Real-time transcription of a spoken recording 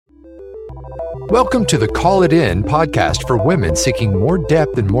Welcome to the Call It In podcast for women seeking more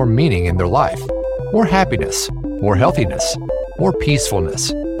depth and more meaning in their life, more happiness, more healthiness, more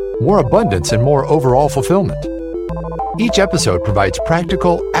peacefulness, more abundance, and more overall fulfillment. Each episode provides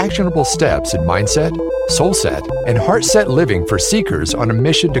practical, actionable steps in mindset, soul set, and heart set living for seekers on a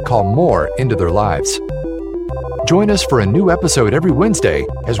mission to call more into their lives. Join us for a new episode every Wednesday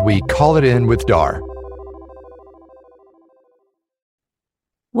as we Call It In with Dar.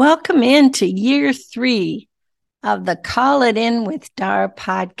 Welcome into year 3 of the Call It In with Dar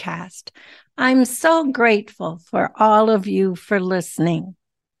podcast. I'm so grateful for all of you for listening.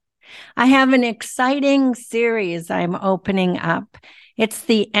 I have an exciting series I'm opening up. It's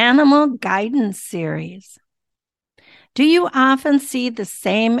the Animal Guidance Series. Do you often see the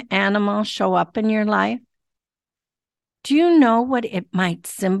same animal show up in your life? Do you know what it might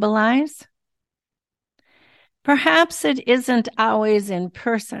symbolize? Perhaps it isn't always in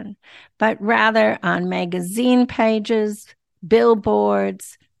person, but rather on magazine pages,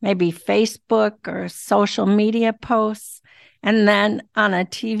 billboards, maybe Facebook or social media posts, and then on a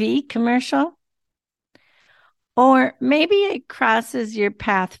TV commercial. Or maybe it crosses your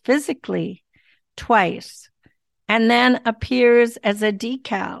path physically twice and then appears as a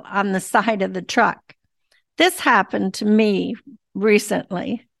decal on the side of the truck. This happened to me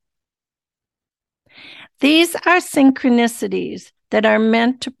recently. These are synchronicities that are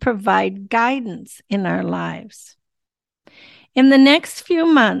meant to provide guidance in our lives. In the next few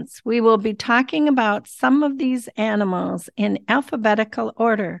months, we will be talking about some of these animals in alphabetical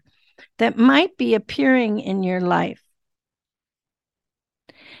order that might be appearing in your life.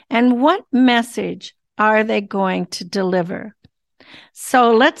 And what message are they going to deliver?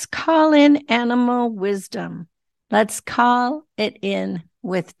 So let's call in animal wisdom. Let's call it in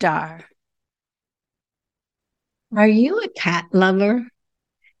with Dar. Are you a cat lover?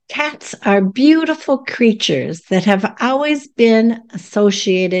 Cats are beautiful creatures that have always been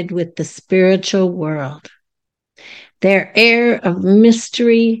associated with the spiritual world. Their air of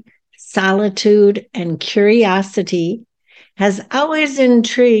mystery, solitude, and curiosity has always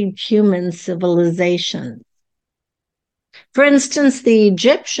intrigued human civilization. For instance, the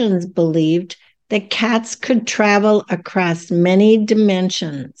Egyptians believed that cats could travel across many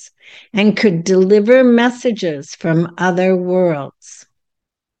dimensions and could deliver messages from other worlds.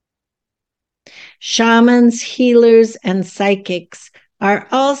 Shamans, healers, and psychics are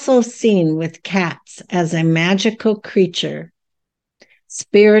also seen with cats as a magical creature,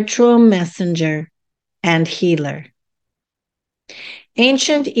 spiritual messenger, and healer.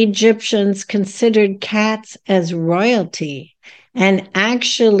 Ancient Egyptians considered cats as royalty and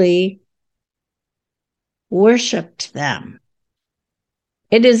actually worshipped them.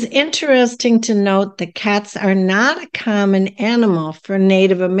 It is interesting to note that cats are not a common animal for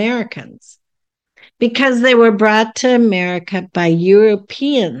Native Americans because they were brought to America by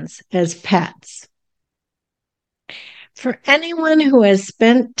Europeans as pets. For anyone who has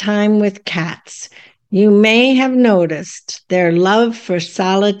spent time with cats, you may have noticed their love for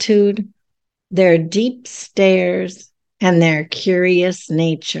solitude, their deep stares, and their curious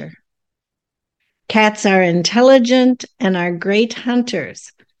nature. Cats are intelligent and are great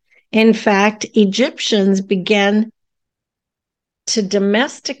hunters. In fact, Egyptians began to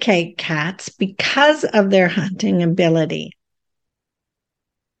domesticate cats because of their hunting ability.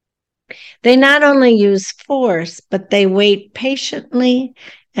 They not only use force, but they wait patiently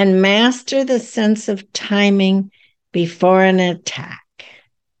and master the sense of timing before an attack.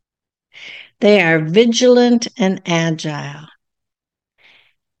 They are vigilant and agile.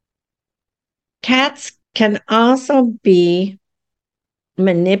 Cats can also be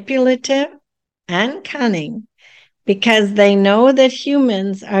manipulative and cunning because they know that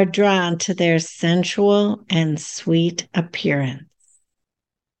humans are drawn to their sensual and sweet appearance.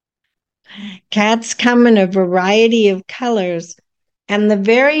 Cats come in a variety of colors, and the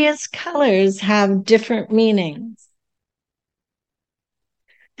various colors have different meanings.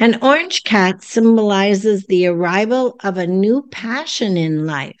 An orange cat symbolizes the arrival of a new passion in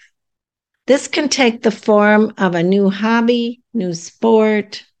life. This can take the form of a new hobby, new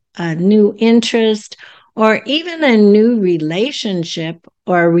sport, a new interest, or even a new relationship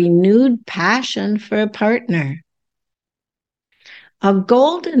or a renewed passion for a partner. A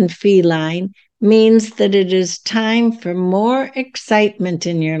golden feline means that it is time for more excitement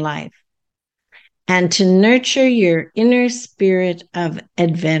in your life and to nurture your inner spirit of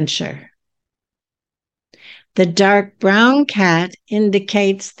adventure. The dark brown cat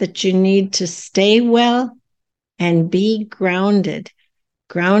indicates that you need to stay well and be grounded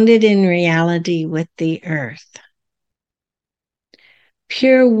in reality with the earth.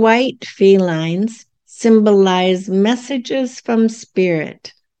 Pure white felines symbolize messages from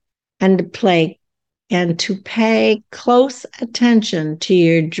spirit and to pay close attention to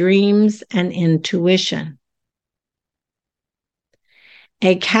your dreams and intuition.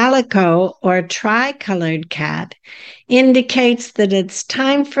 A calico or tricolored cat indicates that it's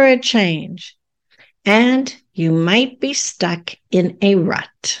time for a change and you might be stuck in a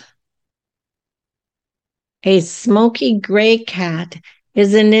rut. A smoky gray cat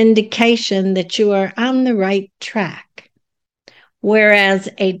is an indication that you are on the right track, whereas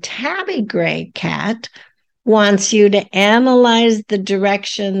a tabby gray cat wants you to analyze the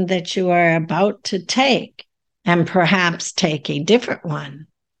direction that you are about to take and perhaps take a different one.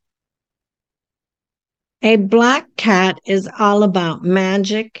 A black cat is all about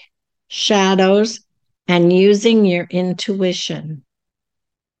magic, shadows, and using your intuition.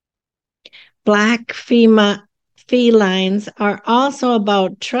 Black felines are also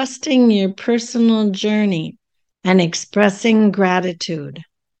about trusting your personal journey and expressing gratitude.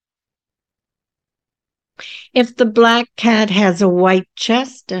 If the black cat has a white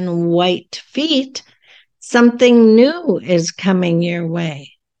chest and white feet, something new is coming your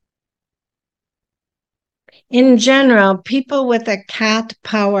way. In general, people with a cat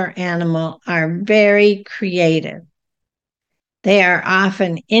power animal are very creative. They are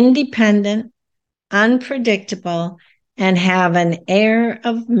often independent, unpredictable, and have an air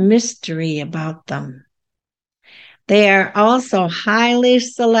of mystery about them. They are also highly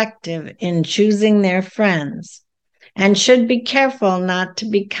selective in choosing their friends and should be careful not to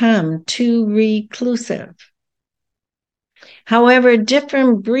become too reclusive. However,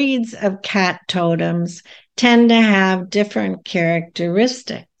 different breeds of cat totems tend to have different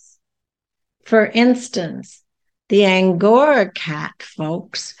characteristics. For instance, the Angora cat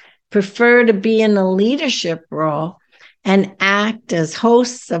folks prefer to be in a leadership role and act as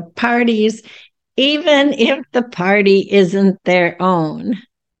hosts of parties, even if the party isn't their own.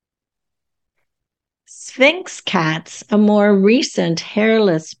 Sphinx cats, a more recent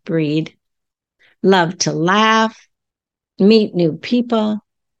hairless breed, love to laugh, meet new people,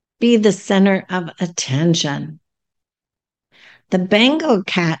 be the center of attention. The Bengal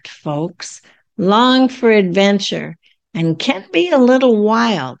cat folks long for adventure and can be a little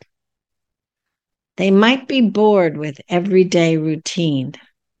wild. They might be bored with everyday routine.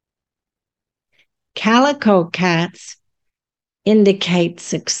 Calico cats indicate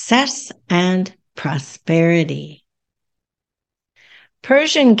success and prosperity.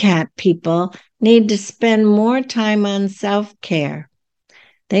 Persian cat people need to spend more time on self-care.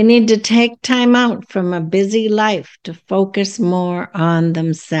 They need to take time out from a busy life to focus more on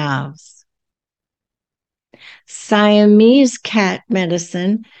themselves. Siamese cat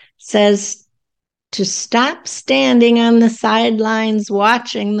medicine says to stop standing on the sidelines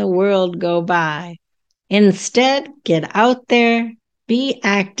watching the world go by. Instead, get out there, be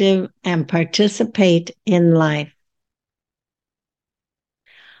active, and participate in life.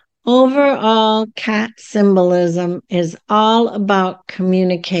 Overall, cat symbolism is all about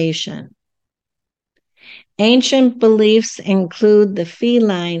communication. Ancient beliefs include the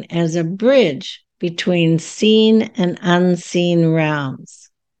feline as a bridge between seen and unseen realms.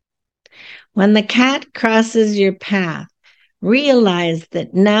 When the cat crosses your path, realize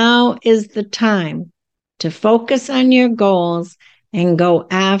that now is the time to focus on your goals and go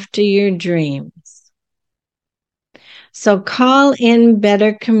after your dreams. So call in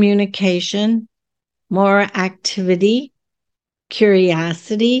better communication, more activity,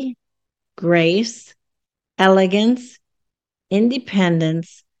 curiosity, grace, elegance,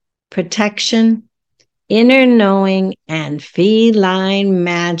 independence, protection, inner knowing, and feline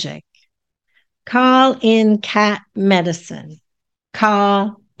magic. Call in cat medicine.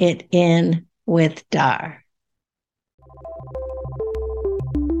 Call it in with Dar.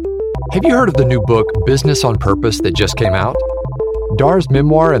 Have you heard of the new book, Business on Purpose, that just came out? Dar's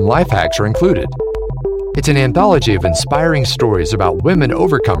memoir and life hacks are included. It's an anthology of inspiring stories about women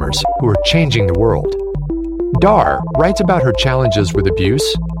overcomers who are changing the world. Dar writes about her challenges with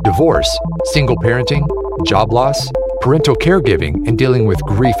abuse, divorce, single parenting, job loss, parental caregiving, and dealing with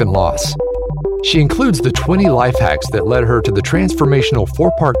grief and loss. She includes the 20 life hacks that led her to the transformational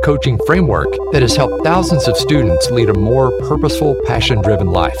 4-part coaching framework that has helped thousands of students lead a more purposeful, passion-driven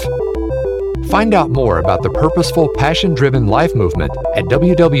life. Find out more about the Purposeful, Passion-Driven Life movement at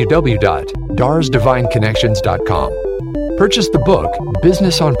www.darsdivineconnections.com. Purchase the book,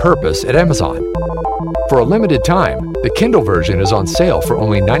 Business on Purpose, at Amazon. For a limited time, the Kindle version is on sale for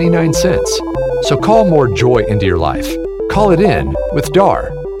only 99 cents. So call more joy into your life. Call it in with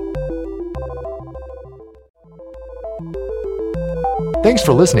Dar. Thanks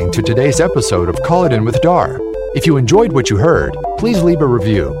for listening to today's episode of Call It In with Dar. If you enjoyed what you heard, please leave a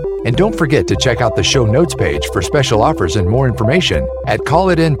review. And don't forget to check out the show notes page for special offers and more information at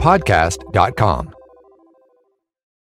callitinpodcast.com.